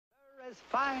As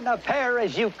fine a pair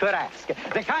as you could ask.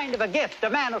 The kind of a gift a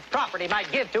man of property might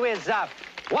give to his,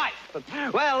 wife.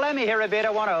 Well, let me hear a bid. I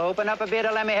want to open up a bid.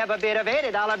 Let me have a bid of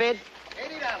 $80 bid.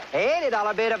 $80.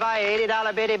 $80 bid if I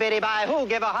 $80 biddy biddy buy. Who'll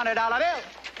give a $100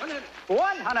 bill?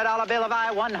 $100 bill if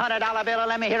I $100 bill.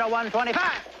 Let me hear a $125.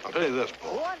 I'll tell you this,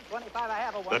 Paul. $125 I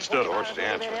have a $125. That stud horse is the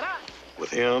answer.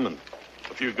 With him and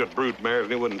a few good brood mares,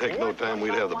 and it wouldn't take no time.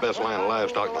 We'd have the best line of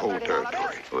livestock in the whole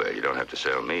territory. Well, you don't have to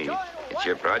sell me. It's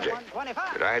your project.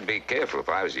 But I'd be careful if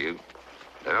I was you.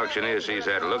 The auctioneer sees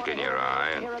that look in your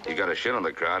eye, and you got a shit on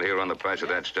the crowd, he'll run the price of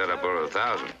that stud up over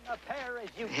 1,000.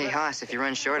 Hey, Hoss, if you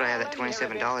run short, I have that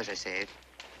 $27 I saved.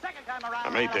 I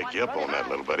may take you up on that,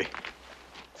 little buddy.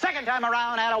 Second time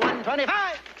around at a $125.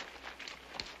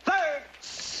 Third,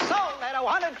 sold at a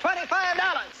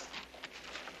 $125.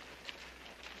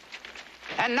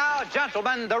 And now,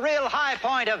 gentlemen, the real high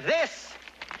point of this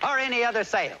or any other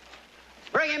sale.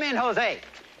 Bring him in, Jose.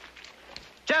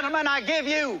 Gentlemen, I give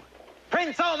you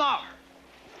Prince Omar.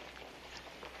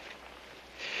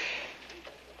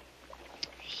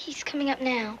 He's coming up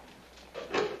now.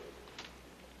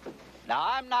 Now,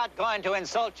 I'm not going to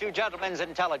insult you gentlemen's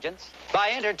intelligence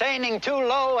by entertaining too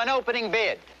low an opening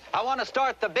bid. I want to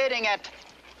start the bidding at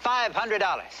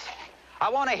 $500. I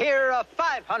want to hear a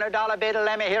 $500 bid.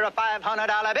 Let me hear a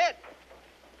 $500 bid.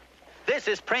 This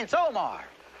is Prince Omar,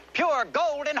 pure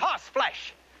gold and horse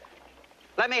flesh.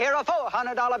 Let me hear a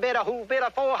 $400 bid. Who bid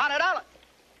a $400?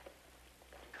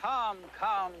 Come,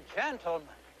 gentlemen.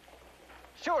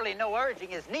 Surely no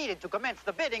urging is needed to commence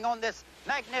the bidding on this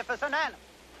magnificent animal.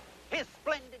 His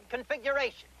splendid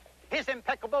configuration, his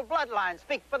impeccable bloodline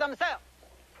speak for themselves.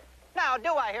 Now,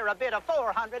 do I hear a bid of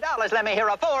 $400? Let me hear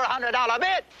a $400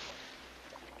 bid.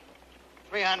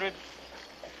 300.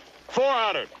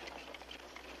 400.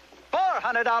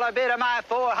 $400 bid of my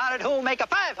 400. Who'll make a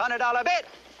 $500 bid?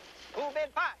 Who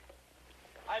bid 5?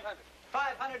 500.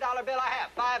 $500 bill I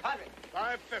have. 500.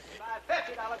 550.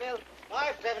 $550 bill.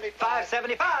 575.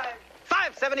 575.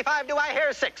 575. Do I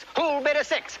hear 6? Who'll bid a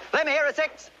 6? Let me hear a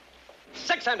 6.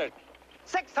 600.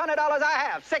 $600 I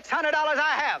have. $600 I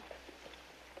have.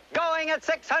 Going at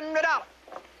 $600.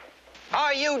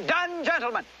 Are you done,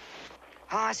 gentlemen?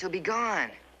 Hoss, he'll be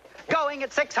gone. Going at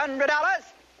 $600.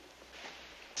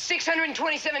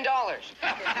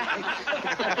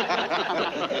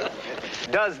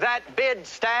 $627. Does that bid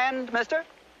stand, mister?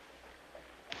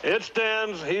 It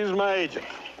stands. He's my agent.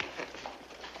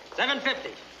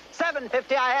 750.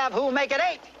 750 I have. Who'll make it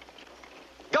 8?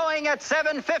 Going at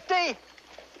 750.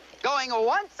 Going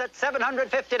once at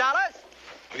 $750. What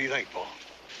do you think, Paul?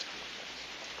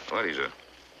 Well, he's a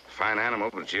fine animal,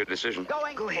 but it's your decision.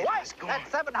 Going Go ahead, twice Go at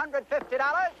on.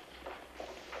 $750.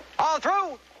 All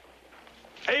through.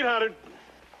 800.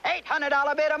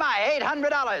 $800 bid am I.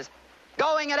 $800.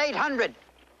 Going at 800.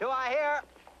 Do I hear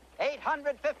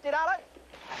 $850?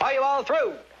 Are you all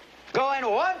through? Going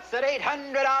once at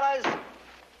 $800.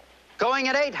 Going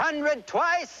at 800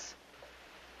 twice.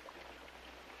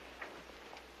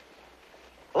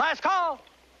 Last call.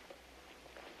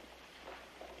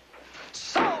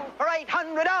 Sold for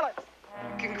 $800.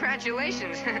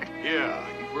 Congratulations. Yeah,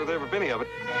 worth every penny of it.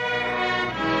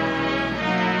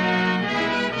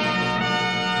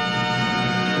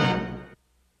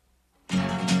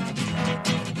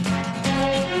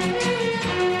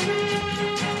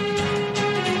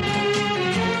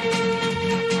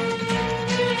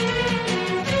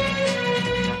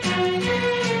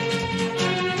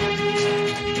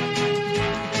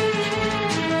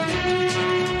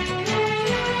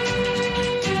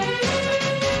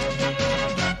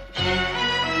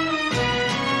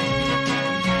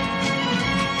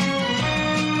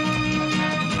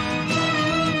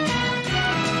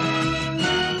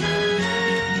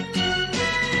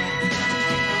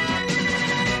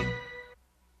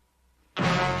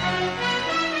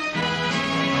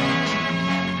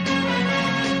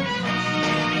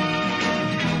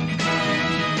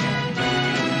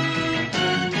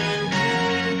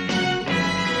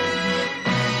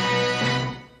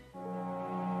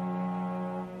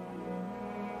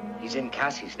 He's in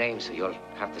Cassie's name, so you'll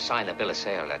have to sign the bill of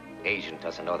sale. That agent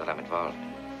doesn't know that I'm involved.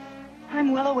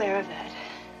 I'm well aware of that.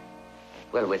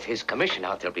 Well, with his commission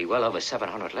out, there'll be well over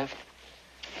 700 left.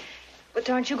 But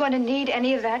aren't you going to need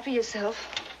any of that for yourself?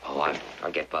 Oh,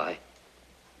 I'll get by.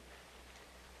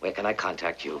 Where can I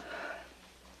contact you?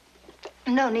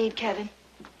 No need, Kevin.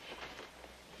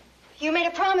 You made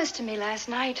a promise to me last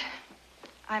night.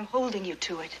 I'm holding you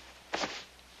to it.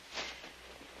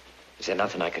 Is there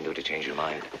nothing I can do to change your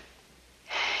mind?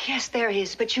 Yes, there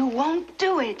is, but you won't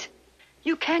do it.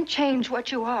 You can't change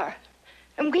what you are,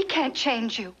 and we can't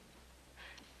change you.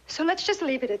 So let's just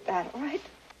leave it at that, all right?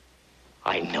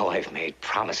 I know I've made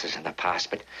promises in the past,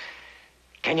 but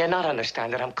can you not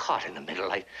understand that I'm caught in the middle?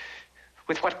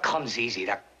 With what comes easy,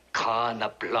 the con,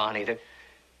 the blarney,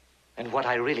 and what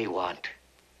I really want,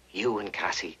 you and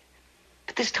Cassie.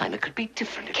 But this time it could be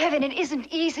different. Kevin, it isn't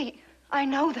easy. I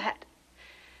know that.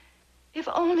 If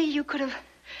only you could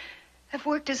have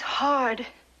worked as hard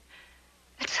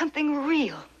at something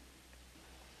real.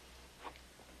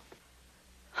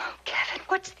 Oh, Kevin,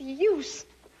 what's the use?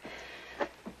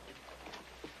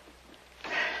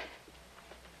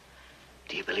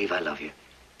 Do you believe I love you?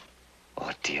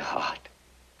 Oh, dear heart.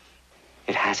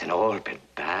 It hasn't all been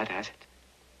bad, has it?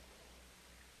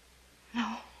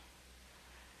 No.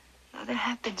 No, there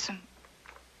have been some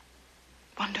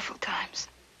wonderful times.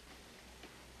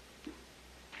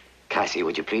 Cassie,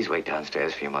 would you please wait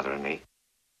downstairs for your mother and me?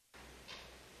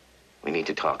 We need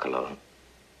to talk alone.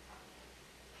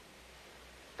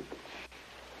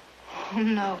 Oh,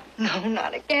 no, no,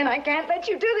 not again. I can't let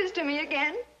you do this to me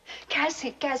again.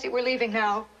 Cassie, we're leaving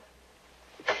now.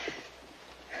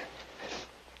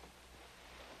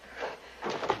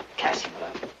 Cassie,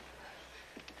 love.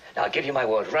 Now, I'll give you my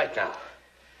word right now.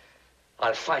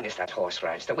 I'll find us that horse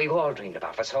ranch that we've all dreamed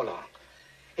about for so long.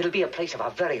 It'll be a place of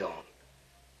our very own.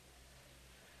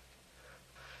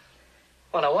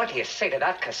 Well, now, what do you say to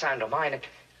that, Cassandra mine?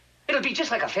 It'll be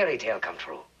just like a fairy tale come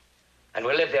true. And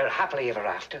we'll live there happily ever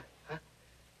after. Huh?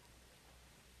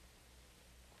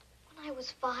 When I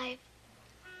was 5,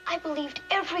 I believed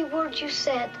every word you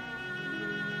said.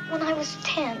 When I was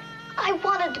 10, I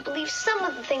wanted to believe some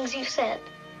of the things you said.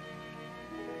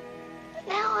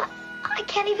 Now, I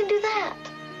can't even do that.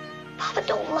 Papa,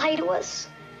 don't lie to us.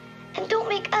 And don't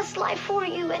make us lie for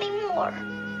you anymore.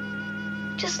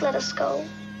 Just let us go.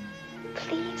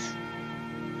 Please.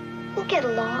 We'll get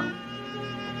along.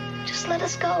 Just let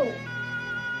us go.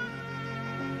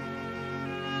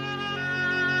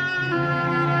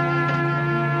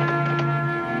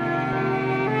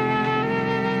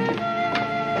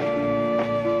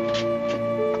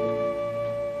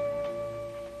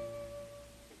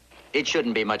 It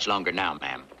shouldn't be much longer now,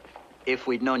 ma'am. If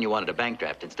we'd known you wanted a bank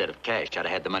draft instead of cash, I'd have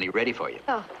had the money ready for you.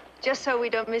 Oh, just so we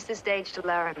don't miss the stage to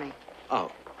Laramie.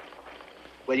 Oh.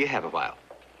 Well, you have a while.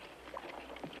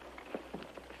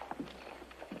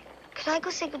 Could I go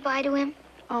say goodbye to him?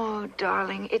 Oh,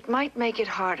 darling, it might make it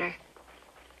harder.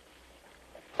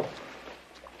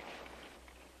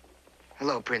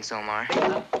 Hello, Prince Omar.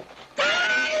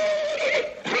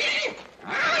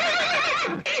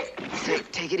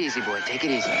 Take it easy, boy. Take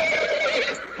it easy.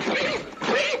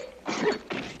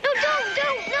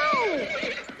 No!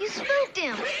 You spooked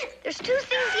him. There's 2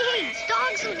 things he hates,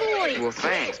 dogs and boys. Well,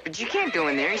 thanks. But you can't go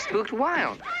in there. He's spooked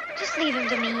wild. Just leave him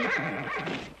to me.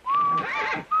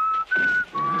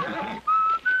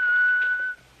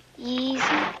 Easy.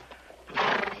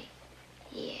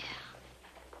 Yeah.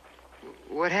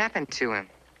 What happened to him?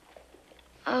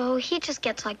 Oh, he just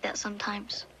gets like that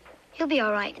sometimes. He'll be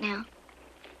all right now.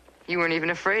 You weren't even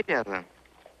afraid of him.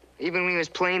 Even when he was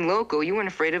playing loco, you weren't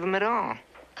afraid of him at all.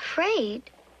 Afraid?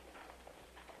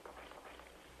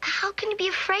 How can you be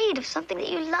afraid of something that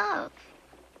you love?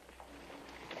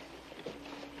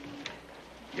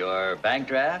 Your bank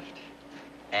draft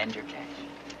and your cash.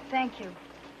 Thank you.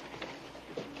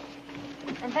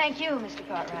 And thank you, Mr.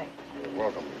 Cartwright. You're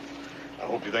welcome. I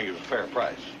hope you think it was a fair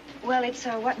price. Well, it's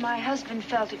what my husband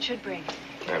felt it should bring.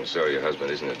 I'm sorry your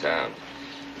husband isn't in town.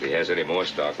 If he has any more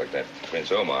stock like that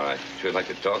Prince Omar, I'd sure like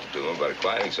to talk to him about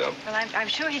acquiring some. Well, I'm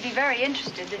sure he'd be very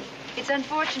interested. It's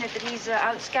unfortunate that he's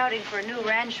out scouting for a new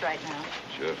ranch right now.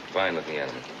 Sure, fine-looking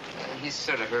animal. He's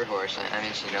sort of her horse. I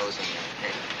mean, she knows him.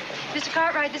 Mr.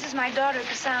 Cartwright, this is my daughter,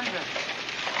 Cassandra.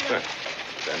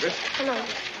 Sandra? Hello.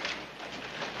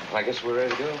 I guess we're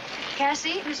ready to go.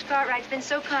 Cassie, Mr. Cartwright's been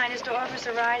so kind as to offer us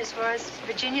a ride as far as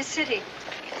Virginia City.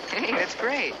 Hey, that's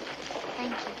great.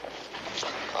 Thank you.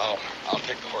 I'll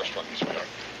take the horse from you, sweetheart.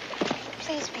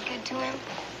 Please be good to him.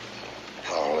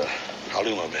 I'll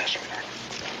do my best, sweetheart.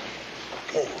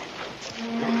 Come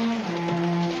on.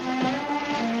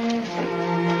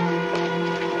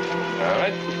 All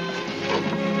right.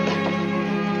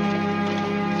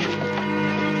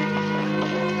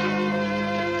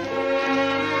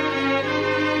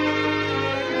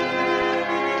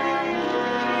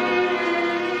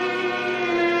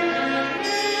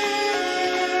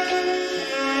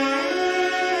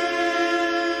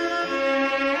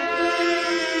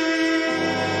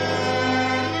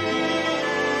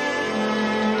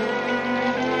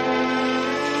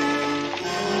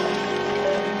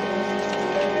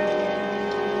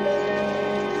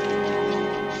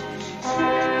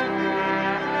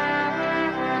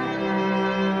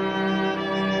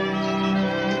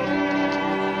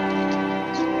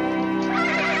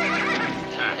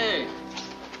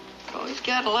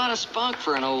 got a lot of spunk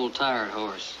for an old, tired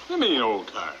horse. I mean old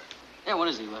tired. Yeah, what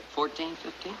is he, what, 14,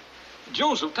 15?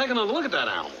 Joseph, take another look at that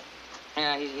animal.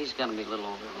 Yeah, he's got to be a little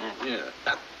older than that.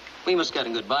 Yeah. Well, you must have got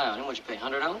a good buy on him. What'd you pay,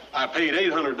 $100? I paid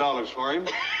 $800 for him.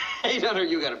 800?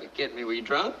 You got to be kidding me. Were you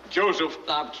drunk? Joseph.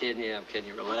 I'm kidding you. I'm kidding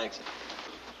you. Relax.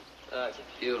 Oh, it's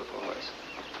a beautiful horse.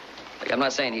 Like, I'm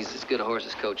not saying he's as good a horse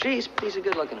as Coach. He's a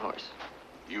good-looking horse.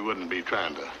 You wouldn't be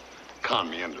trying to con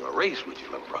me into a race, would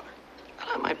you, little brother? Well,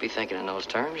 I might be thinking in those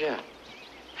terms, yeah.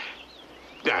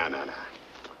 Nah.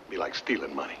 Be like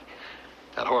stealing money.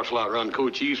 That horse will outrun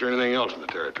Coach East or anything else in the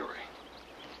territory.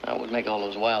 I would make all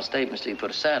those wild statements till you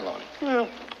put a saddle on him. Well,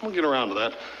 we'll get around to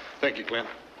that. Thank you, Clint.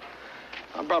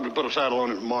 I'll probably put a saddle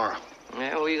on him tomorrow.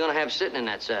 Yeah, what are you going to have sitting in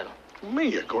that saddle?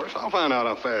 Me, of course. I'll find out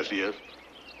how fast he is.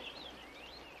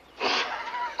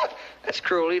 That's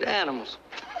cruelty to animals.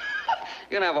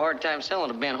 You're going to have a hard time selling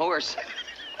a bent horse.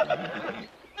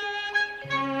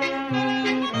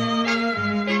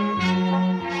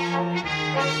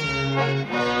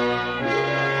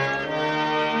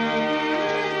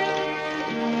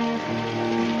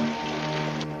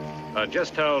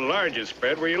 Just how large a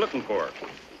spread were you looking for?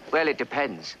 Well, it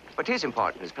depends. What is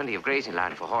important is plenty of grazing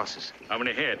land for horses. How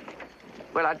many head?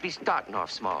 Well, I'd be starting off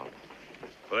small.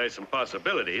 Well, there's some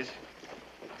possibilities.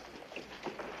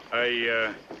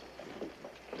 I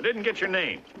didn't get your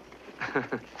name.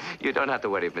 You don't have to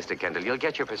worry, Mr. Kendall. You'll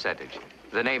get your percentage.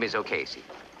 The name is O'Casey.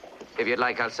 If you'd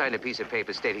like, I'll sign a piece of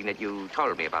paper stating that you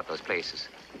told me about those places.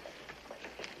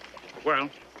 Well,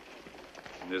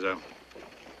 there's a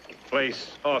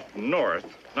place off north,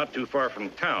 not too far from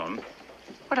town.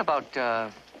 What about,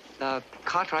 the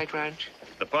Cartwright Ranch?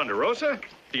 The Ponderosa?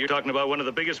 You're talking about one of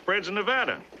the biggest spreads in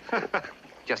Nevada.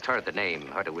 Just heard the name.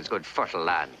 Heard it was good fertile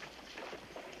land.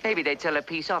 Maybe they'd sell a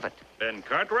piece of it. Ben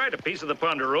Cartwright, a piece of the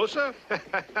Ponderosa?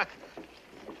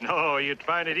 No, you'd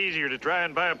find it easier to try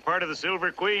and buy a part of the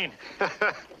Silver Queen.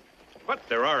 But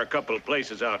there are a couple of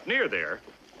places out near there.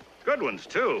 Good ones,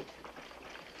 too.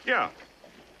 Yeah.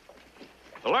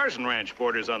 The Larson Ranch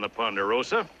borders on the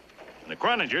Ponderosa, and the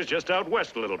Croninger's just out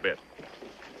west a little bit.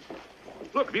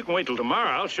 Look, if you can wait till tomorrow,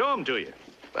 I'll show them to you.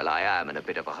 Well, I am in a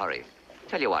bit of a hurry.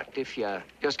 Tell you what, if you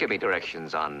just give me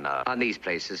directions on these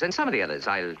places and some of the others,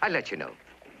 I'll let you know.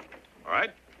 All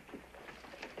right.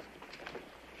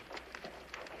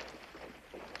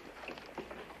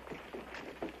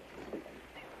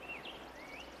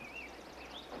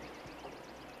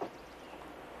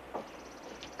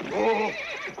 Oh,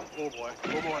 oh boy,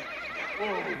 oh boy.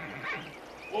 Oh,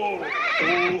 oh,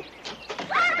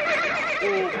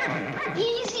 oh.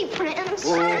 Easy, Prince.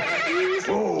 Whoa.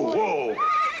 Easy. Whoa, whoa.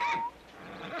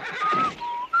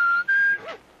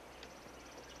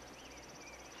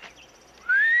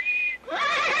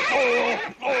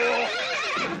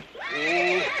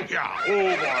 Yeah,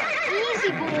 oh boy.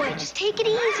 Easy, boy. Just take it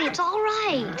easy. It's all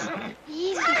right.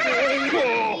 Easy, boy.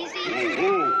 Whoa. Easy.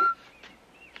 Whoa.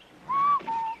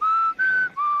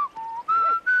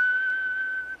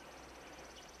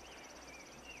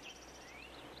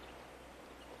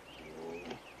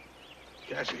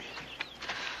 Cassie,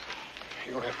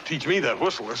 you're gonna have to teach me that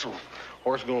whistle. This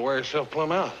horse is gonna wear himself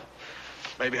plumb out.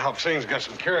 Maybe Hobson's got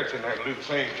some carrots in there to do the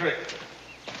same trick.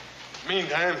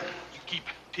 Meantime, you keep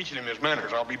teaching him his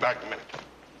manners. I'll be back in a minute.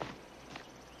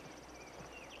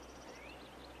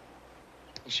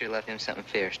 You sure left him something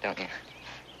fierce, don't you?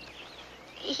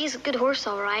 He's a good horse,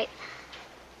 all right.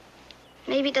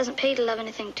 Maybe it doesn't pay to love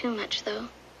anything too much, though.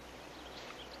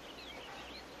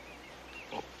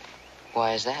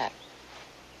 Why is that?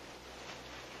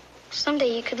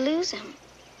 Someday you could lose him.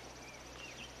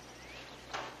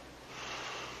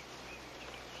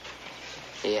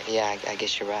 Yeah, I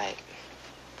guess you're right.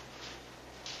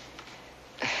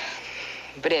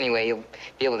 But anyway, you'll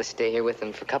be able to stay here with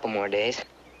him for a couple more days.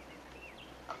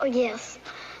 Oh, yes.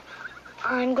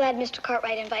 I'm glad Mr.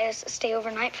 Cartwright invited us to stay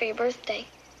overnight for your birthday.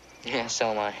 Yeah,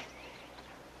 so am I.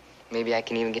 Maybe I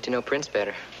can even get to know Prince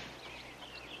better.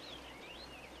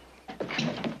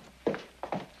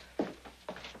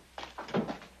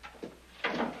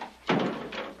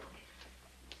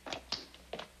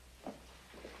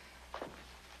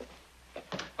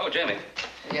 Oh, Jamie.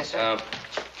 Yes, sir.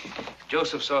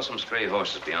 Joseph saw some stray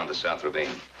horses beyond the South Ravine.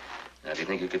 Do you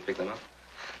think you could pick them up?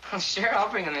 Oh, sure, I'll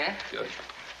bring him in. Good.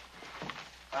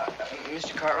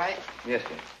 Mr. Cartwright? Yes,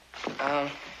 sir.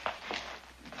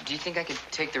 Do you think I could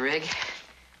take the rig?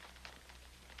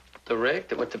 The rig?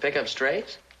 To pick up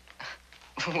strays?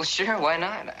 Well, sure, why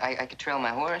not? I could trail my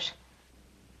horse.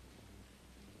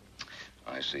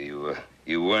 I see.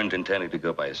 You weren't intending to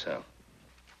go by yourself.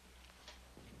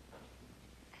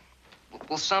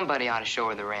 Well, somebody ought to show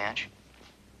her the ranch.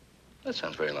 That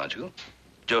sounds very logical.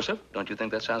 Joseph, don't you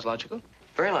think that sounds logical?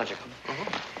 Very logical.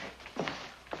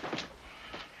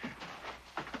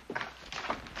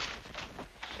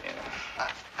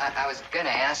 I was gonna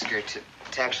ask her to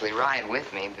actually ride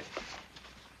with me,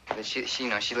 but she you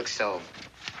know, she looks so,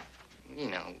 you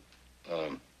know.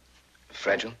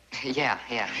 Fragile? Yeah.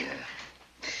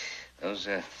 Those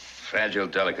fragile,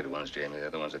 delicate ones, Jamie, they're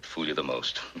the ones that fool you the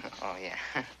most. Oh, yeah.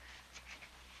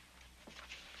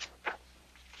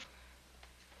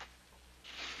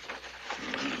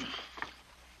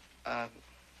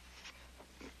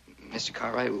 Mr.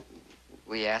 Cartwright,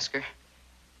 will you ask her?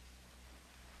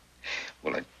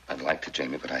 Well, I'd like to,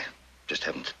 Jamie, but I just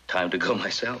haven't time to go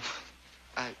myself.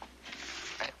 I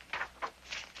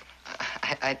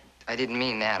didn't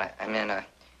mean that. I meant,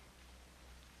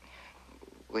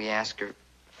 will you ask her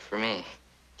for me?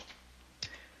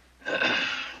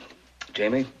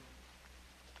 Jamie,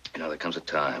 you know, there comes a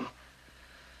time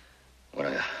when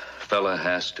a fella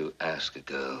has to ask a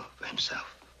girl for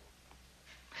himself.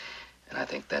 And I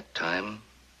think that time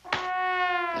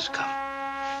has come.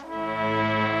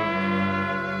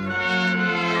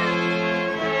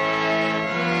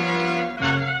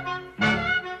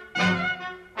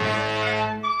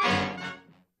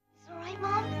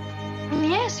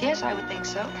 Yes, I would think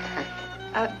so.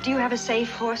 Do you have a safe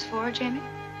horse for her, Jamie?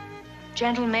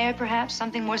 Gentle mare, perhaps?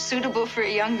 Something more suitable for a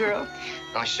young girl?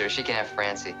 Oh, sure. She can have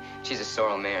Francie. She's a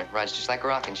sorrel mare. Rides just like a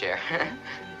rocking chair.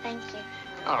 Thank you.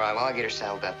 All right, well, I'll get her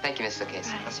saddled up. Thank you, Miss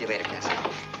O'Casey. I'll see you later, Cassie.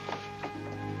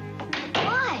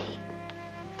 Why?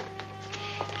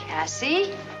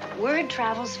 Cassie, word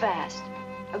travels fast.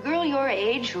 A girl your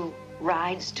age who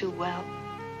rides too well.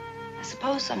 I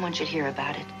suppose someone should hear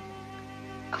about it.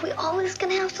 Are we always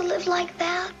gonna have to live like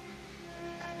that?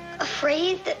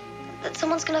 Afraid that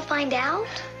someone's gonna find out?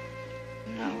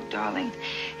 No, darling.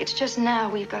 It's just now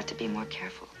we've got to be more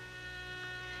careful.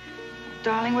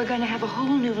 Darling, we're going to have a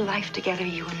whole new life together,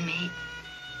 you and me.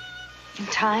 In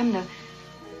time, the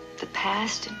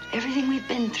past and everything we've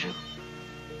been through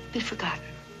will be forgotten.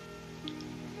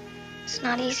 It's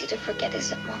not easy to forget,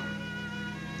 is it, Mom?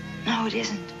 No, it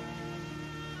isn't.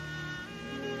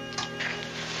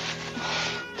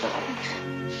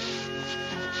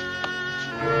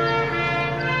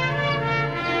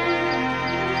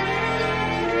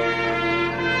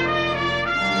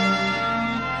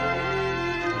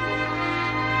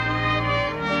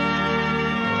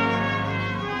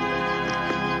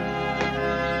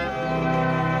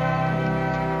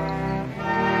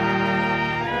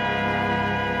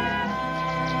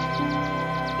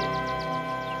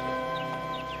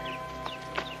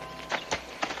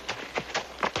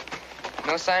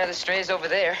 No sign of the strays over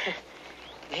there.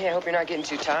 Hey, I hope you're not getting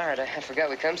too tired. I forgot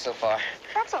we come so far.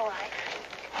 That's all right.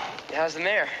 How's the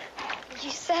mare? You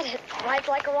said it. Rides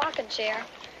like a rocking chair.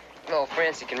 Well,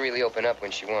 Francie can really open up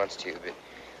when she wants to, but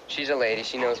she's a lady.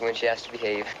 She knows when she has to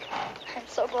behave. I'm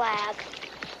so glad.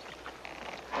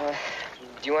 Do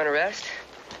you want to rest?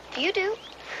 You do.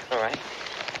 All right.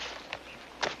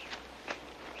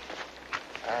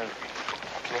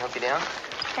 Can I help you down?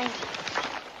 Thank you.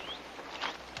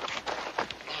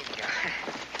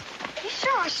 You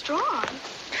sure are strong.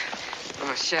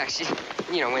 Oh, shucks.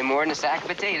 You know, way more than a sack of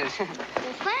potatoes. Well,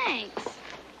 thanks.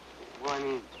 Well, I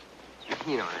mean,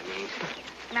 you know what I mean.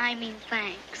 And I mean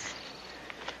thanks.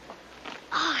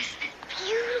 Oh, isn't it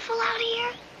beautiful out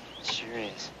here? It sure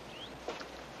is.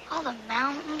 All the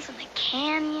mountains and the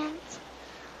canyons.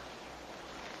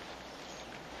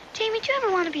 Jamie, do you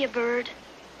ever want to be a bird?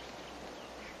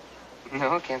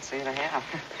 No, can't say that I have.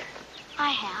 I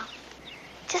have.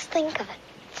 Just think of it.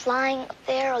 Flying up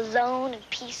there alone and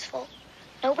peaceful.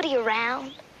 Nobody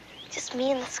around. Just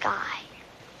me and the sky.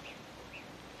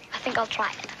 I think I'll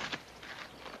try it.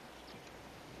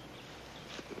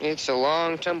 It's a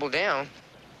long tumble down.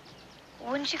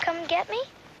 Wouldn't you come and get me?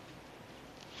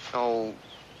 Oh,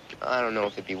 I don't know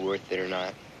if it'd be worth it or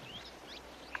not.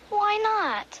 Why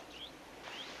not?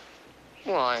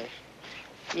 Why?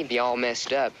 You'd be all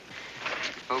messed up.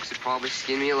 Folks would probably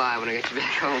skin me alive when I get you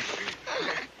back home.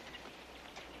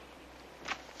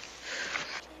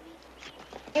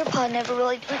 Your pa never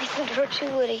really did anything to hurt you,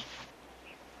 would he?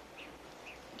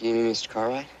 Do you mean Mr.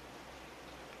 Cartwright?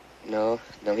 No,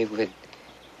 he would.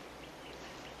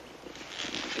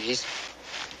 He's...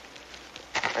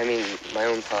 I mean, my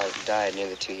own pa died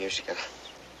nearly 2 years ago.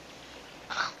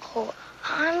 Oh,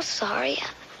 I'm sorry.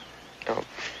 Oh,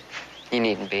 you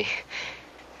needn't be.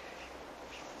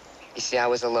 You see, I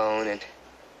was alone, and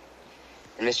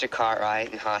Mr. Cartwright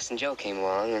and Hoss and Joe came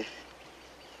along, and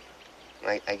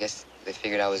I guess they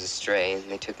figured I was a stray, and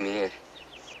they took me in.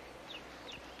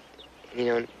 You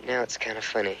know, now it's kind of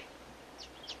funny.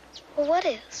 Well, what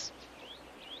is?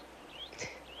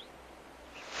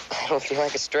 don't feel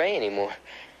like a stray anymore.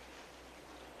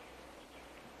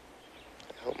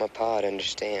 I hope my pa would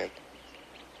understand.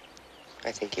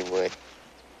 I think he would.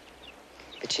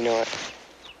 But you know what?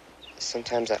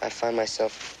 Sometimes I find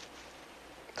myself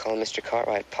calling Mr.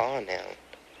 Cartwright Pa now.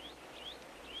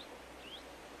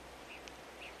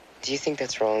 Do you think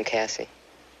that's wrong, Cassie?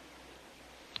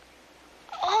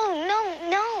 Oh,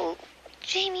 no.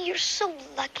 Jamie, you're so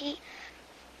lucky.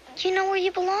 You know where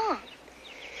you belong.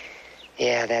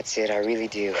 Yeah, that's it. I really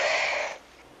do.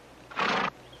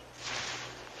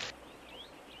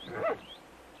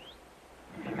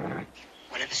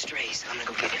 One of the strays. I'm gonna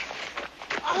go get him.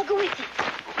 I'll go with you.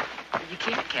 You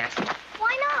can't, Cassie.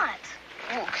 Why not?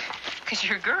 Oh, because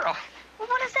you're a girl. Well,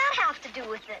 what does that have to do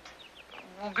with it?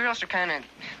 Well, girls are kind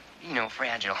of,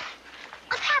 fragile.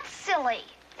 Oh, that's silly.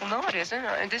 Well, no, it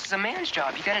isn't. This is a man's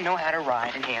job. You gotta know how to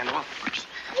ride and handle a horse.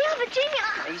 Yeah, but Jamie,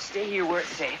 Now, you stay here where it's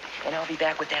safe, and I'll be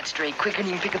back with that stray quicker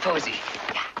than you can pick a posy.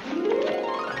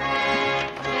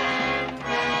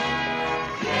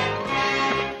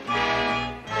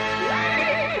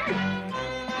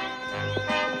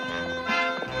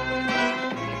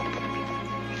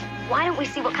 why don't we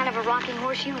see what kind of a rocking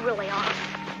horse you really are?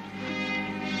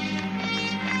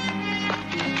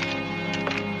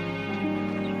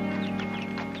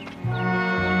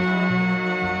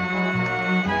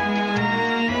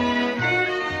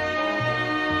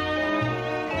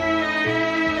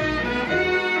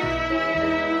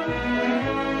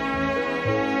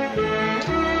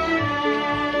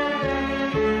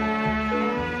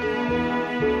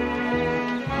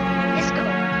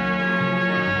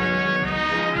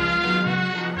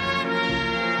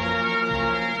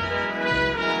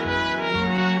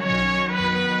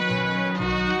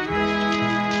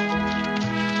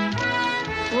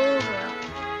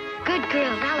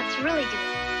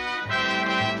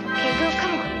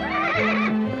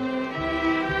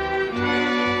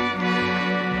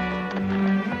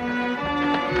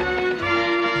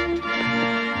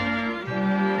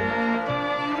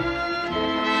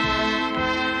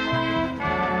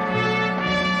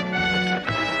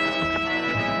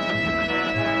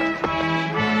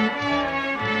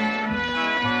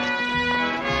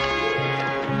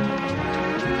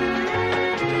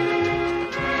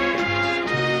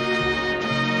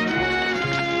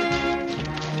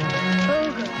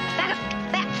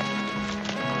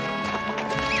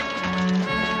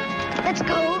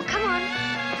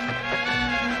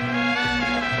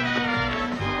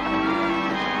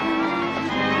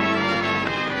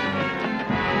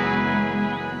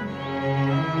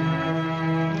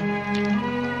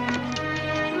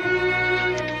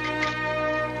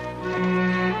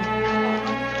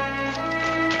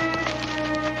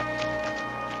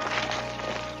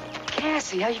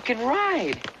 How you can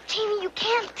ride. Jamie, you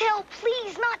can't tell.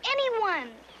 Please, not anyone.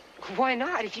 Why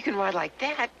not, if you can ride like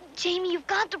that? Jamie, you've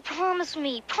got to promise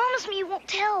me. Promise me you won't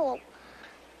tell.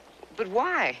 But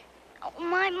why?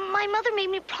 My mother made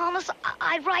me promise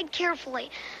I'd ride carefully.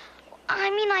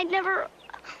 I mean, I'd never...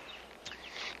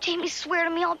 Jamie, swear to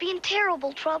me I'll be in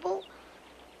terrible trouble.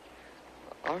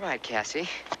 All right, Cassie.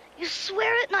 You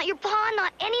swear it? Not your pa,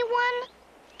 not anyone?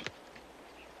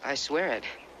 I swear it.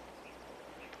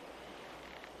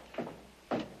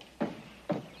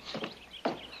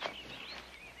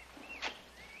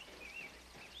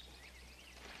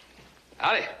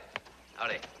 Howdy.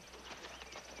 Howdy.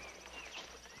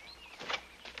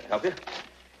 Can I help you?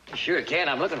 You sure can.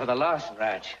 I'm looking for the Larson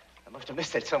Ranch. I must have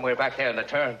missed it somewhere back there in the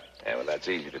turn. Yeah, well, that's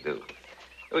easy to do.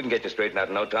 We can get you straightened out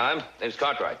in no time. Name's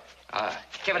Cartwright.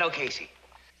 Kevin O'Casey.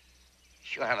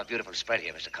 Sure have a beautiful spread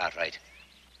here, Mr. Cartwright.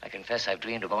 I confess I've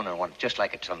dreamed of owning one just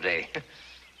like it someday.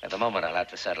 At the moment, I'll have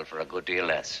to settle for a good deal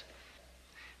less.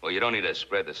 Well, you don't need a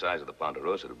spread the size of the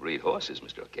Ponderosa to breed horses,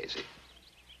 Mr. O'Casey.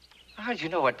 How did you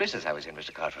know what business I was in,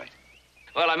 Mr. Cartwright?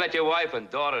 Well, I met your wife and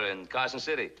daughter in Carson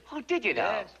City. Oh, did you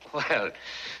now? Yes. Well,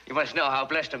 you must know how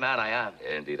blessed a man I am.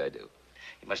 Yeah, indeed I do.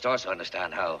 You must also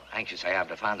understand how anxious I am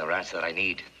to find the ranch that I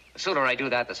need. The sooner I do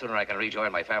that, the sooner I can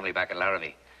rejoin my family back in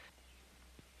Laramie.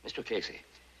 Mr. O'Casey,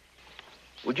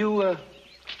 would you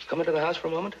come into the house for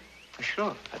a moment?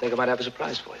 Sure. I think I might have a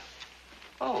surprise for you.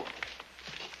 Oh.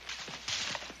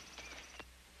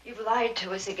 You've lied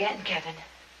to us again, Kevin.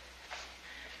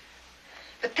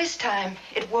 But this time,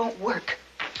 it won't work.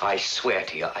 I swear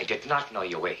to you, I did not know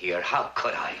you were here. How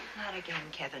could I? Not again,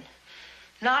 Kevin.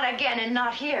 Not again and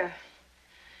not here.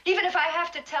 Even if I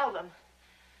have to tell them.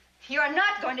 You're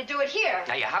not going to do it here.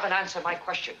 Now, you haven't answered my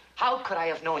question. How could I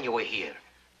have known you were here?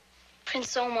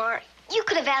 Prince Omar, you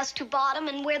could have asked who bought them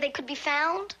and where they could be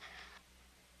found.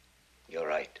 You're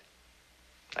right.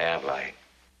 I am lying.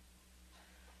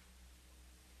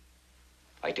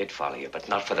 I I did follow you, but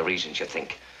not for the reasons you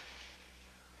think.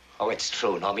 Oh, it's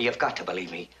true, Normie. You've got to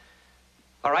believe me.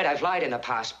 All right, I've lied in the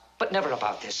past, but never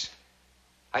about this.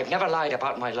 I've never lied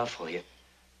about my love for you.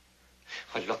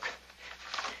 Well, look.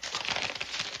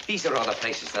 These are all the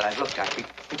places that I've looked at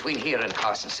between here and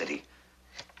Carson City.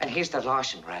 And here's the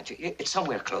Larson Ranch. It's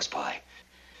somewhere close by.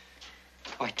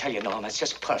 Oh, I tell you, Norma, it's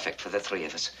just perfect for the three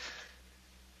of us.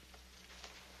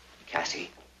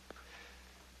 Cassie,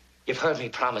 you've heard me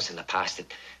promise in the past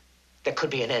that there could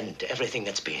be an end to everything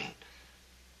that's been.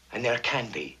 And there can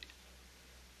be.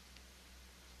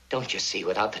 Don't you see,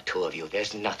 without the two of you,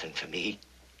 there's nothing for me.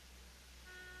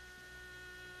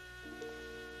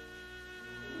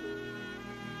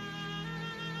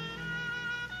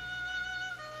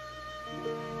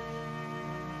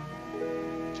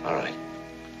 All right.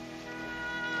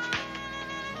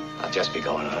 I'll just be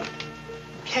going on.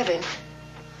 Kevin.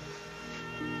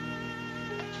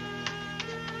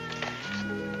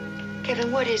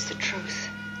 Kevin, what is the truth?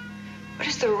 What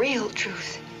is the real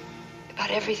truth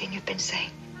about everything you've been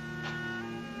saying?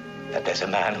 That there's a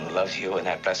man who loves you and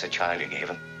that blessed child you gave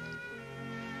him.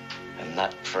 And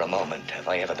not for a moment have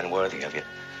I ever been worthy of you.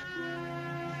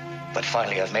 But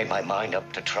finally, I've made my mind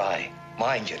up to try,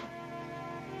 mind you,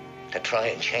 to try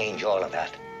and change all of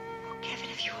that. Oh, Kevin,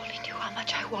 if you only knew how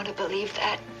much I want to believe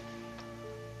that.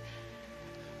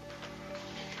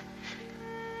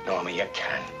 Norma, you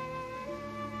can.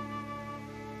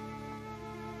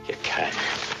 You can.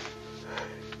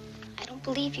 I don't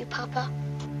believe you, Papa.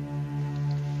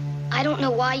 I don't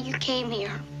know why you came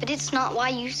here, but it's not why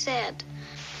you said.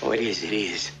 Oh, it is, it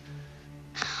is.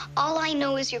 All I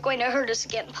know is you're going to hurt us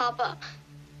again, Papa.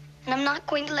 And I'm not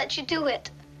going to let you do it.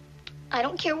 I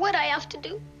don't care what I have to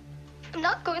do. I'm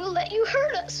not going to let you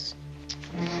hurt us.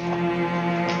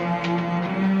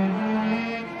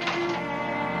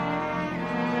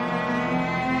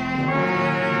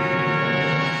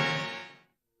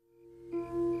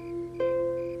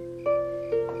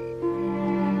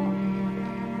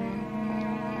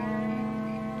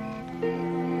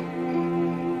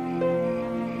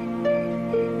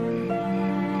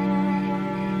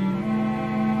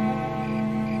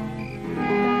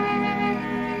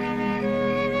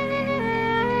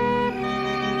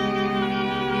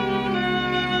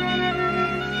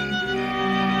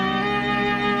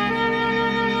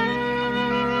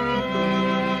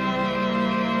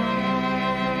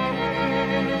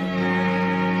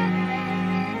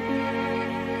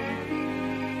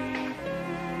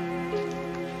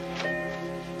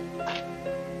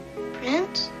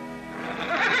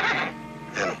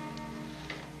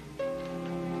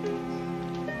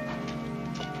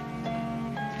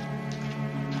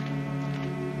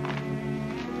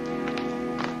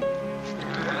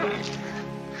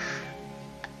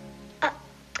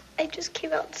 Just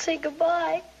came out to say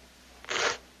goodbye.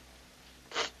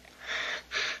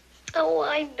 Oh,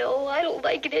 I know. I don't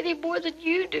like it any more than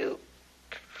you do.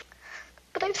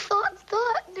 But I've thought,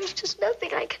 and there's just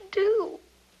nothing I can do.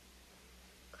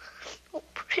 Oh,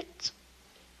 Prince,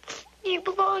 you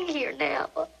belong here now.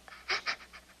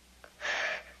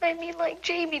 I mean, like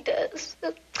Jamie does.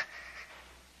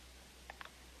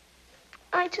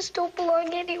 I just don't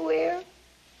belong anywhere.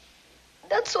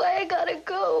 That's why I gotta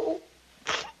go.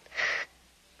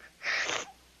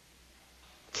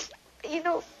 You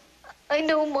know, I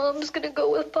know Mom's gonna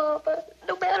go with Papa.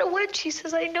 No matter what she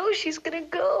says, I know she's gonna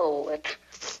go. And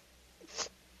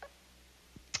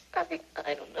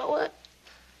I don't know what.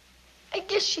 I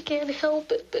guess she can't help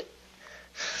it, but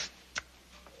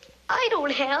I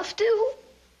don't have to.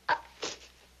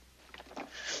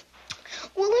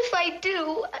 Well, if I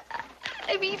do,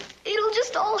 I mean, it'll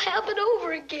just all happen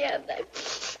over again.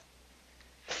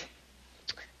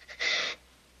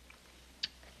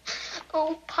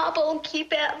 Oh, Papa will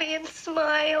keep at me and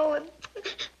smile, and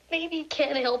maybe he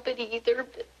can't help it either,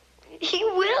 but he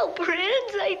will,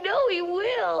 Prince. I know he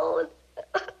will.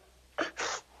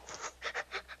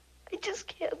 I just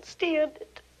can't stand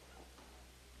it.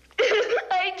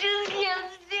 I just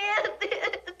can't stand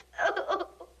it.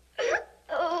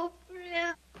 Oh,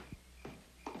 Prince.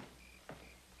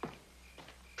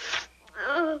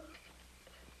 Oh.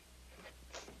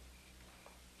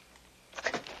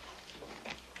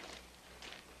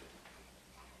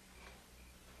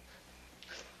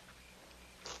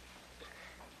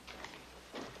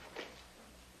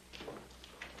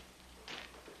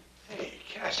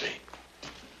 Cassie,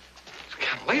 it's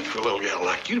kind of late for a little gal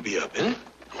like you to be up, isn't it?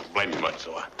 I don't blame you much,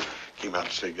 so I came out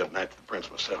to say goodnight to the prince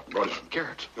myself. Brought him some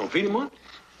carrots. You want to feed him one?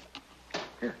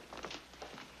 Here.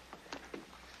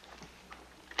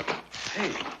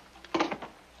 Hey.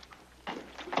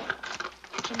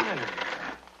 What's the matter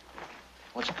here?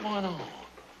 What's going on?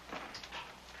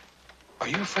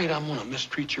 you afraid I'm gonna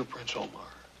mistreat your Prince Omar?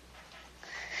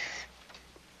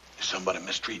 Is somebody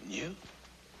mistreating you?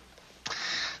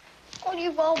 Oh,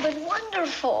 you've all been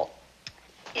wonderful.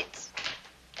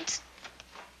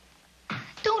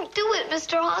 Don't do it,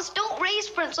 Mr. Haas. Don't race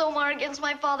Prince Omar against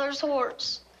my father's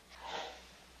horse.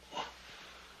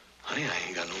 Honey, I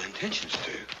ain't got no intentions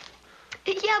to.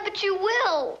 Yeah, but you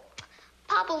will.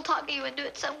 Papa will talk you into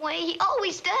it some way. He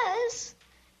always does.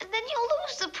 And then you'll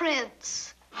lose the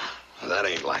prince. That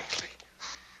ain't likely.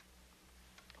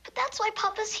 But that's why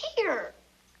Papa's here.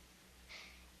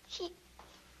 He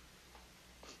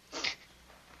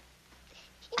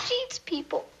cheats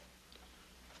people.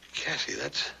 Cassie,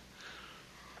 that's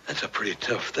a pretty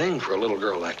tough thing for a little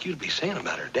girl like you to be saying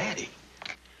about her daddy.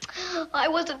 I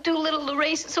wasn't too little to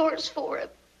race his horse for him.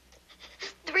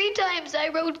 3 times I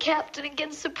rode captain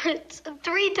against the prince, and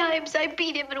 3 times I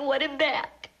beat him and won him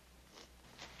back.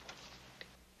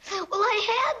 Well,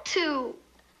 I had to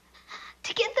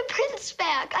get the prince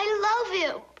back. I love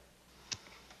him.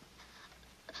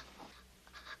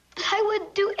 But I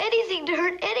wouldn't do anything to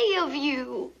hurt any of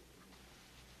you.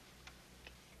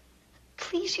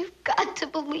 Please, you've got to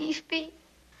believe me.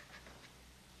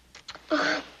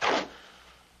 Her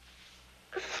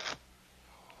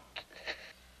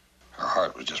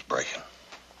heart was just breaking.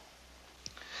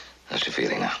 How's she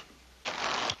feeling now?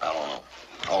 I don't know.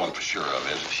 All I'm for sure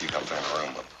of is if she comes in the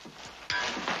room with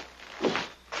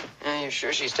You're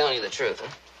sure she's telling you the truth,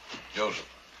 huh? Joseph,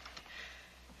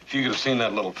 if you could have seen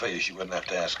that little face, you wouldn't have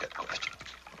to ask that question.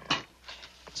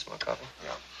 Some more coffee?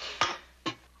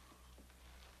 Yeah.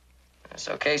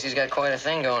 So Casey's got quite a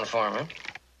thing going for him, huh?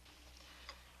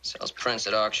 Sells Prince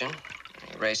at auction.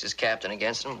 He races captain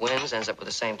against him, wins, ends up with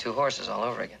the same 2 horses all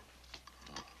over again.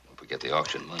 Don't forget the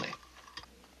auction money.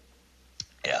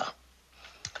 Yeah.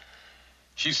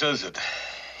 She says that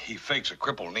he fakes a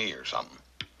crippled knee or something.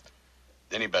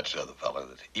 Then he bets the other fella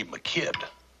that even a kid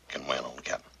can win on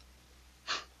captain.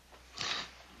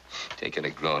 Take any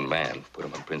grown man, put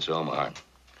him on Prince Omar.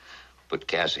 Put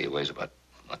Cassie, who weighs about,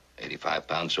 85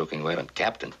 pounds, soaking wet on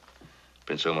captain.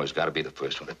 Prince Omar's got to be the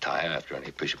first one to tire after any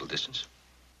appreciable distance.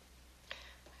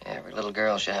 Yeah, every little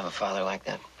girl should have a father like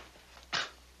that.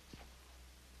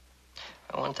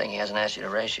 One thing, he hasn't asked you to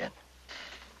race yet.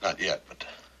 Not yet, but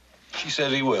she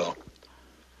says he will.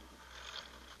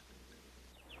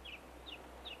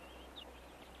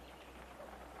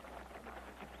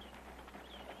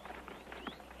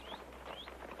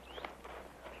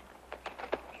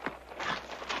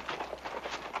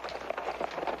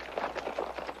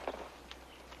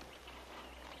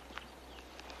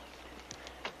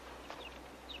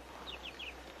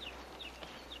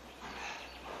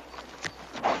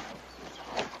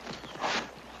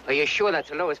 Are you sure that's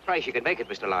the lowest price you can make it,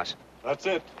 Mr. Lawson? That's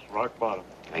it. Rock bottom.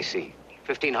 I see.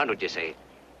 1,500, you say?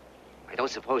 I don't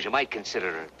suppose you might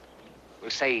consider, we'll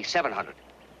say 700.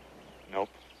 Nope.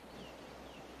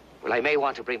 Well, I may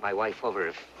want to bring my wife over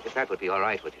if that would be all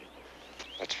right with you.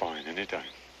 That's fine, anytime.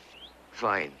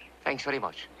 Fine. Thanks very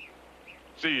much.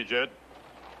 See you, Jed.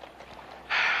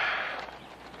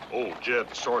 Old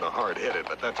Jed's sort of hard-headed,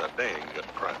 but that's a dang good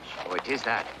price. Oh, it is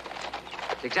that.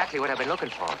 It's exactly what I've been looking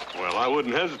for. Well, I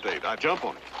wouldn't hesitate. I'd jump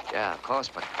on it. Yeah, of course,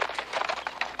 but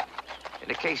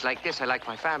in a case like this, I like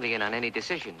my family in on any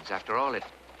decisions. After all, it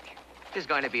is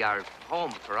going to be our home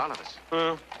for all of us.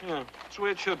 Well, yeah, that's the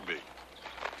way it should be.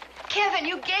 Kevin,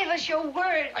 you gave us your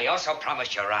word. I also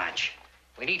promised you ranch.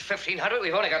 We need 1,500.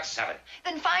 We've only got 7.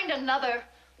 Then find another.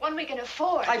 One we can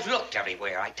afford. I've looked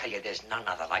everywhere. I tell you, there's none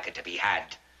other like it to be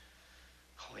had.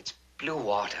 Oh, it's blue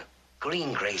water,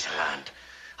 green grazing land,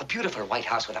 a beautiful white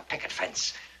house with a picket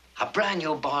fence, a brand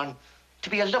new barn, to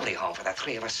be a lovely home for the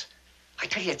 3 of us. I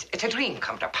tell you, it's a dream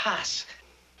come to pass.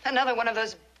 Another one of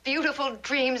those beautiful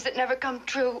dreams that never come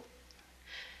true.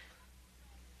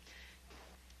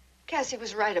 Cassie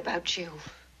was right about you.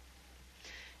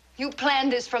 You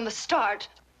planned this from the start.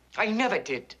 I never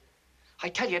did. I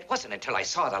tell you, it wasn't until I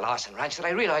saw the Lawson Ranch that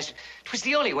I realized it was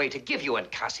the only way to give you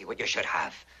and Cassie what you should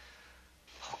have.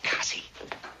 Oh, Cassie,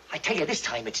 I tell you, this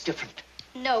time it's different.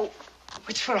 No.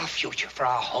 It's for our future, for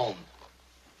our home.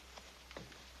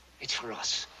 It's for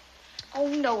us. Oh,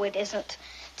 no, it isn't.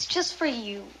 It's just for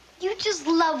you. You just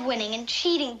love winning and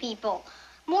cheating people.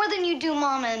 More than you do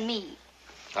Mama and me.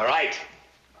 All right.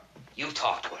 You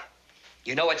talk to her.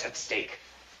 You know what's at stake.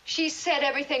 She said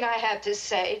everything I had to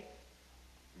say.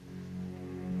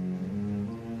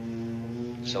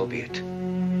 So be it.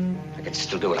 I can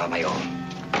still do it on my own.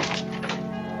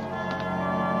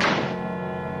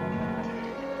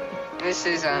 This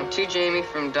is to Jamie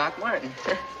from Doc Martin.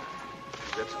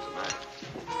 That's tonight.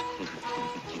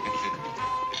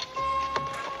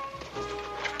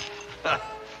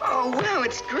 Oh, wow,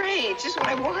 it's great. It's just what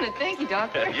I wanted. Thank you,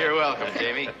 Doctor. You're welcome,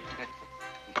 Jamie.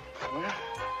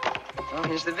 Well,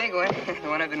 here's the big one. The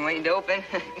one I've been waiting to open.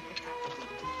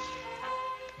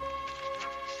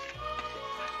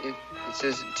 It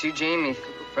says, to Jamie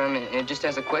from, it just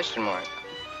has a question mark.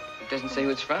 It doesn't say who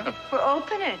it's from. Well,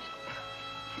 open it.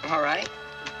 All right.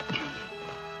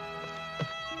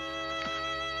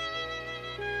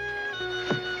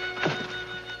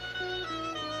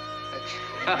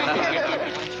 All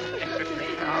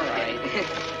right.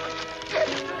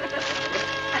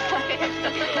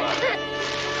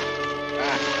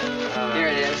 Here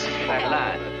it is. That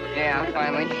lad. Yeah,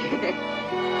 finally.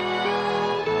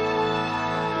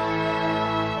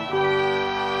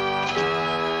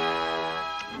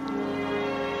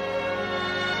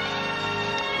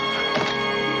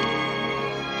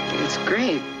 It's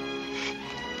great.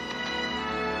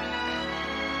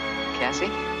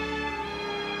 Cassie?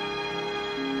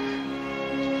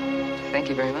 Thank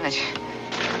you very much.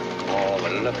 Oh,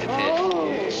 but look at this.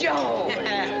 Oh, Joe!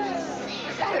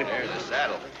 There's the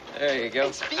saddle. There you go.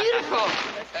 It's beautiful.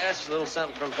 That's a little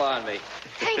something from Bonby.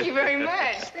 Thank you very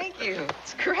much. Thank you.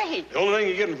 It's great. The only thing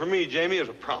you're getting from me, Jamie, is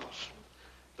a promise.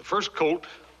 The first colt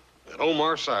that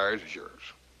Omar sires is yours.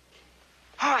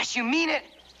 Hoss, you mean it?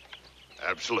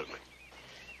 Absolutely.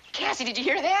 Cassie, did you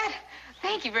hear that?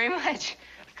 Thank you very much.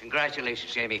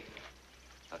 Congratulations, Jamie.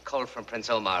 A colt from Prince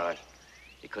Omar.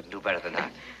 You couldn't do better than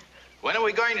that. When are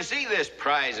we going to see this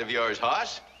prize of yours,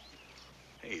 Hoss?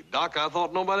 Hey, Doc, I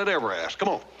thought nobody'd ever ask. Come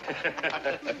on.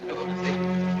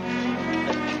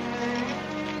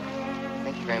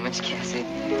 Thank you very much, Cassie.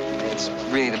 It's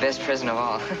really the best present of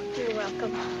all. You're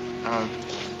welcome. I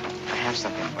have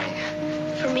something for you.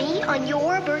 For me, on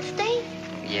your birthday?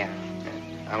 Yeah.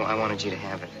 I wanted you to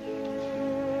have it.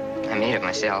 I made it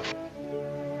myself.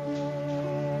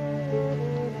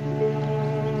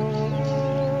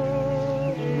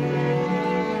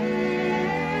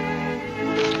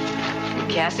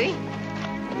 Cassie?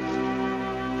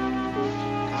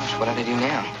 Gosh, what do I do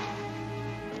now?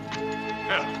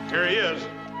 Yeah, here he is.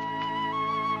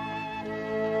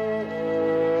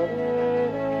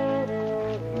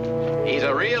 He's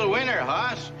a real winner,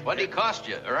 Hoss. What'd he cost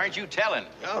you? Or aren't you telling?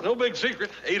 Well, no big secret.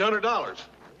 $800.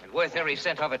 And worth every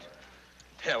cent of it.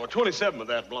 Yeah, well, 27 of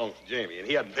that belongs to Jamie, and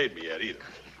he hasn't paid me yet either.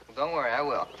 Well, don't worry, I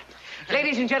will.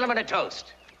 Ladies and gentlemen, a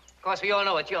toast. Of course, we all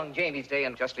know it's young Jamie's day,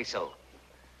 and justly so.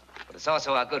 But it's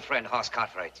also our good friend, Hoss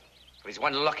Cartwrights. For he's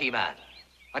one lucky man.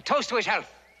 A toast to his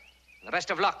health. And the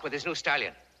best of luck with his new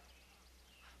stallion.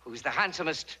 Who's the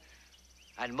handsomest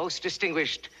and most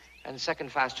distinguished and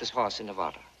second fastest horse in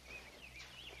Nevada.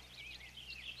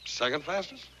 Second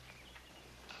fastest?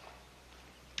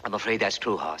 I'm afraid that's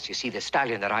true, Hoss. You see, the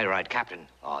stallion that I ride, Captain,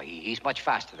 he's much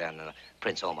faster than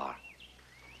Prince Omar.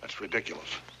 That's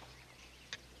ridiculous.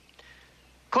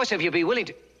 Of course, if you'd be willing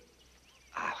to...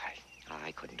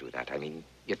 I couldn't do that. I mean,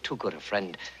 you're too good a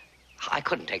friend. I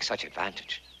couldn't take such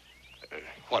advantage.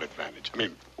 What advantage? I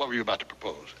mean, what were you about to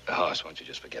propose? Hoss, why don't you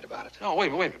just forget about it? No,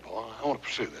 wait a minute, Paul. I want to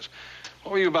pursue this.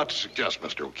 What were you about to suggest,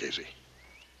 Mr. O'Casey?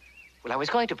 Well, I was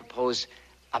going to propose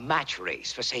a match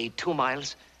race for, say, 2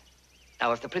 miles.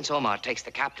 Now, if the Prince Omar takes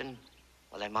the captain,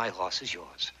 well, then my horse is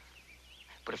yours.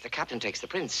 But if the captain takes the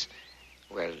prince,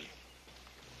 well...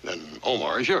 Then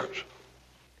Omar is yours.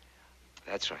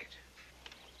 That's right.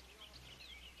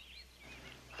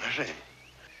 I see.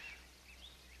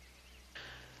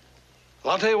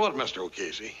 Well, I'll tell you what, Mr.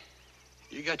 O'Casey.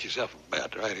 You got yourself a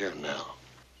bet right here and now.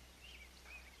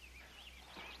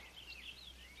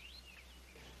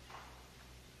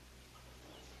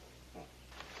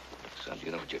 Son,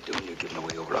 you know what you're doing? You're giving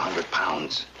away over 100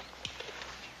 pounds.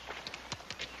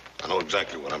 I know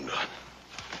exactly what I'm doing.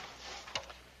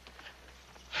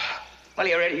 Well,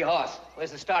 you ready, Hoss?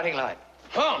 Where's the starting line?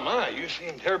 Oh, my, you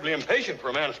seem terribly impatient for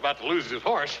a man that's about to lose his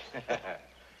horse.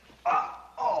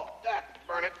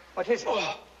 Burn it. What is it?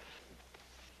 Oh.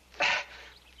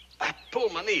 I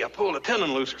pulled my knee. I pulled a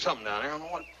tendon loose or something down there. I don't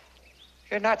know what.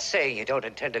 You're not saying you don't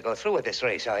intend to go through with this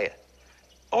race, are you?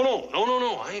 Oh,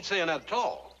 no. I ain't saying that at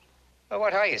all. Well,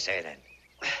 what are you saying, then?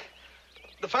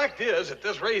 The fact is that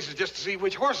this race is just to see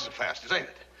which horse is the fastest, ain't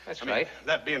it? That's right.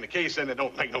 That being the case, then it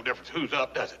don't make no difference who's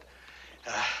up, does it?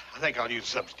 I think I'll use a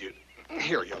substitute.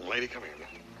 Here, young lady, come here.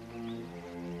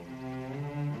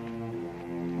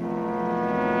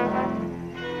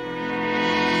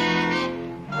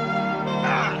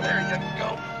 There you go.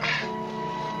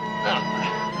 Now,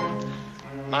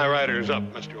 my rider's up,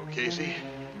 Mr. O'Casey.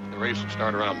 The race will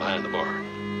start around behind the bar.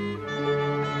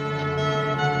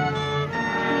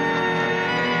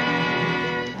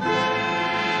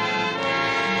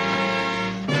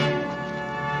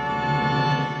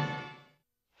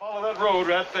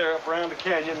 up there, up around the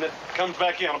canyon, that comes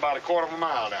back in about a quarter of a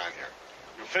mile down here.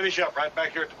 You'll finish up right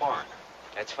back here at the barn.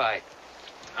 That's fine.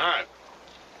 All right.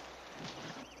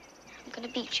 I'm gonna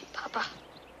beat you, Papa.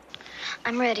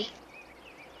 I'm ready.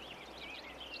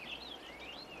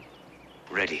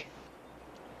 Ready.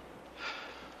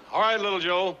 All right, little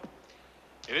Joe.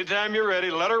 Anytime you're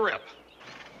ready, let her rip.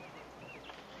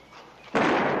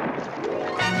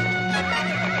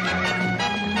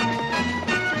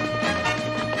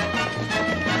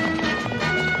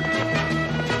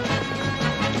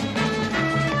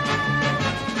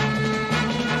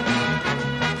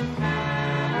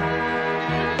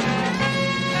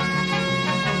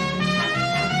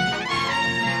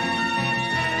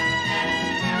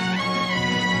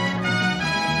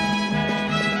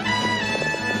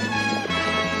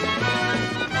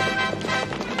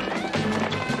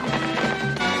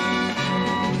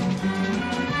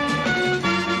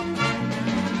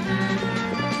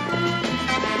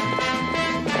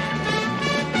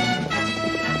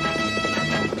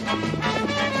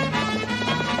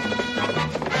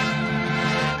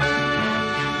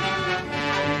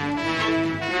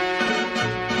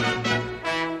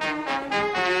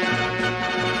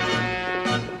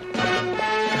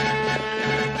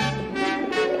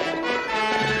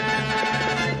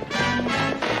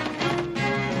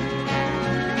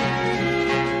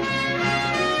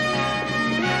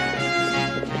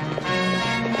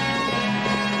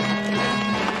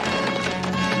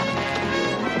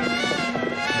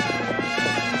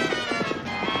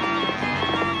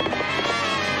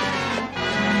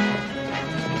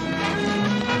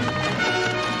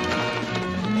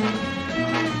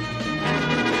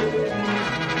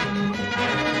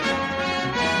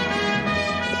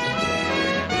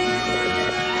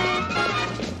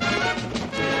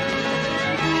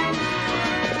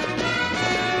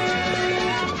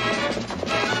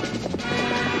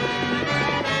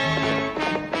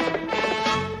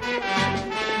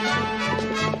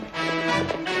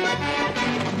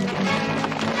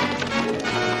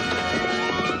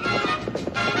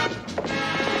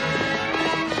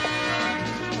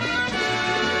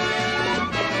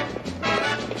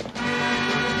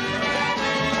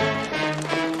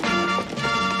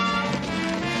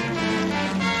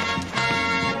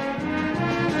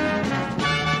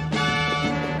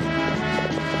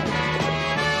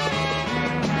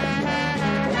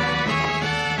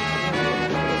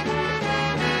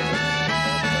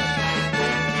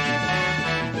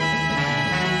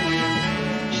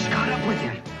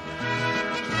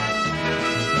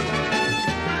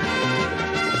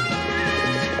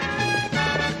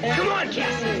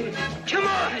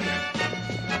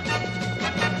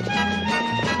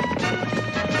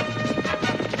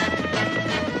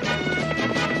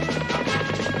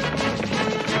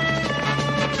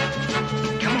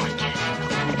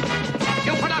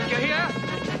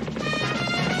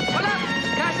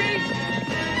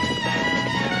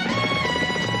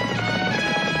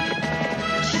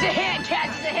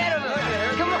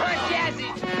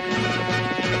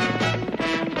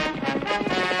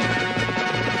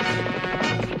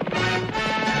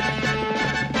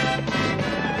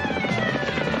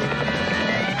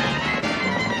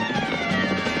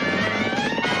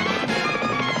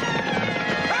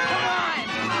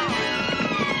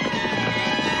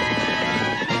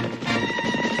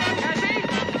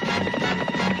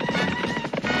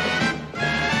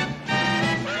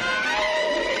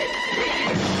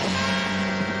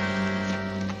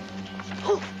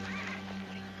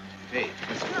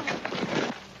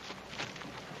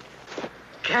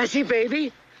 Cassie,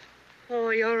 baby? Oh,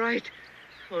 you're right.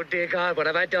 Oh, dear God, what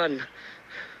have I done?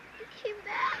 You came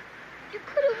back. You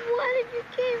could have won and you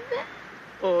came back.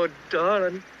 Oh,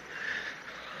 darling.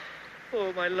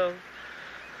 Oh, my love.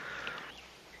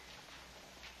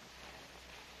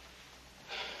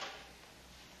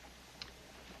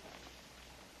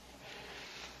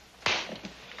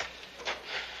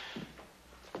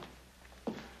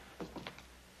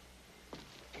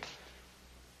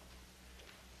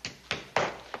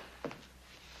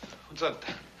 What's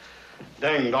that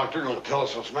dang doctor gonna tell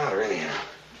us what's the matter anyhow?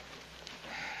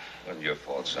 It wasn't your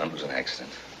fault, son. It was an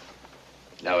accident.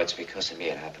 No, it's because of me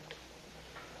it happened.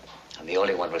 I'm the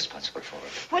only one responsible for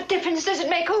it. What difference does it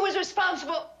make who was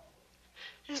responsible?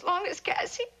 As long as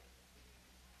Cassie...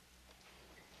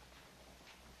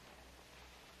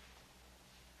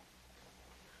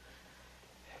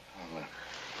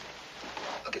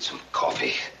 I'll get some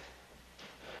coffee.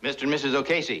 Mr. and Mrs.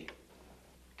 O'Casey,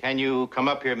 can you come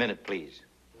up here a minute, please?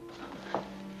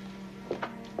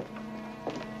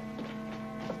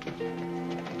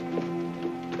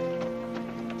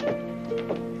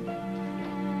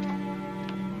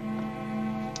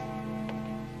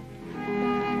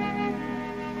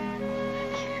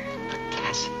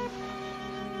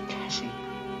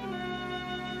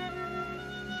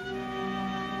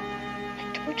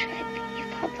 ever try to beat you,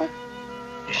 Papa?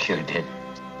 You sure did.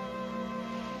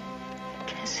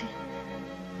 Cassie,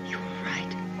 you were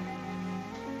right.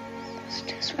 It's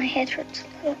just my head hurts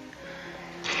a little.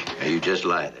 Now, you just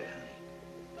lie there.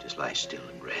 Just lie still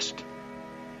and rest.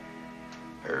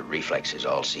 Her reflexes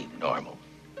all seem normal.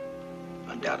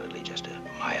 Undoubtedly just a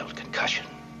mild concussion.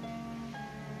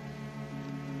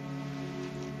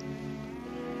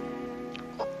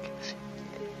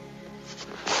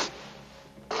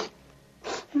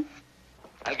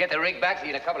 I'll get the rig back to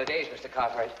you in a couple of days, Mr.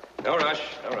 Cartwright. No rush,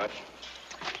 no rush.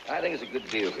 I think it's a good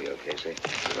deal for you, Casey.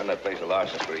 Run that place of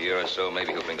Larson's for a year or so,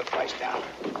 maybe he'll bring the price down.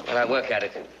 Well, I'll work at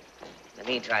it. In the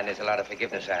meantime, there's a lot of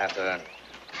forgiveness I have to earn.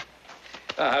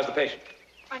 How's the patient?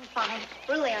 I'm fine.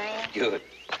 Really, I am. Good.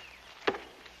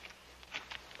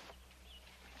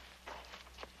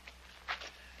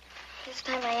 This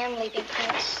time I am leaving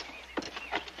Prince.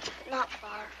 But not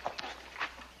far.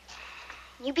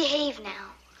 You behave now.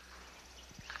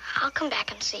 I'll come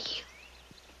back and see you.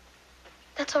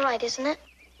 That's all right, isn't it?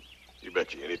 You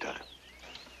bet you anytime.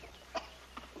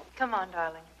 Come on,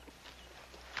 darling.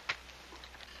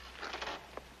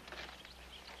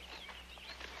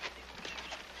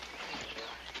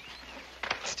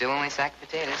 Still only sacked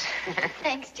potatoes.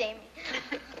 Thanks, Jamie.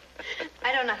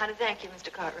 I don't know how to thank you,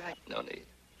 Mr. Cartwright. No need.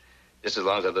 Just as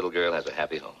long as that little girl has a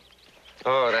happy home.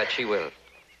 Oh, that she will.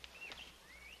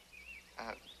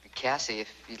 Cassie, if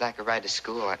you'd like a ride to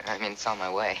school, I mean, it's on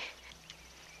my way.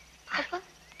 Papa?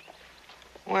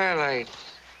 Well,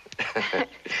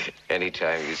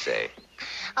 anytime you say.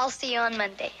 I'll see you on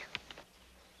Monday.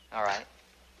 All right.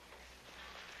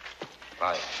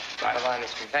 Bye. Bye-bye,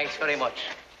 Mr. Thanks very much.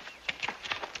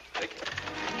 Take care.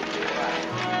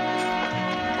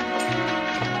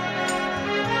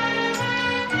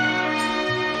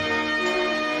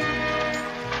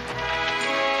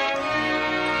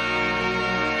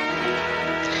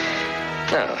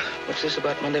 Now, what's this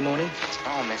about Monday morning?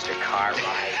 Oh, Mr.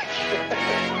 Cartwright.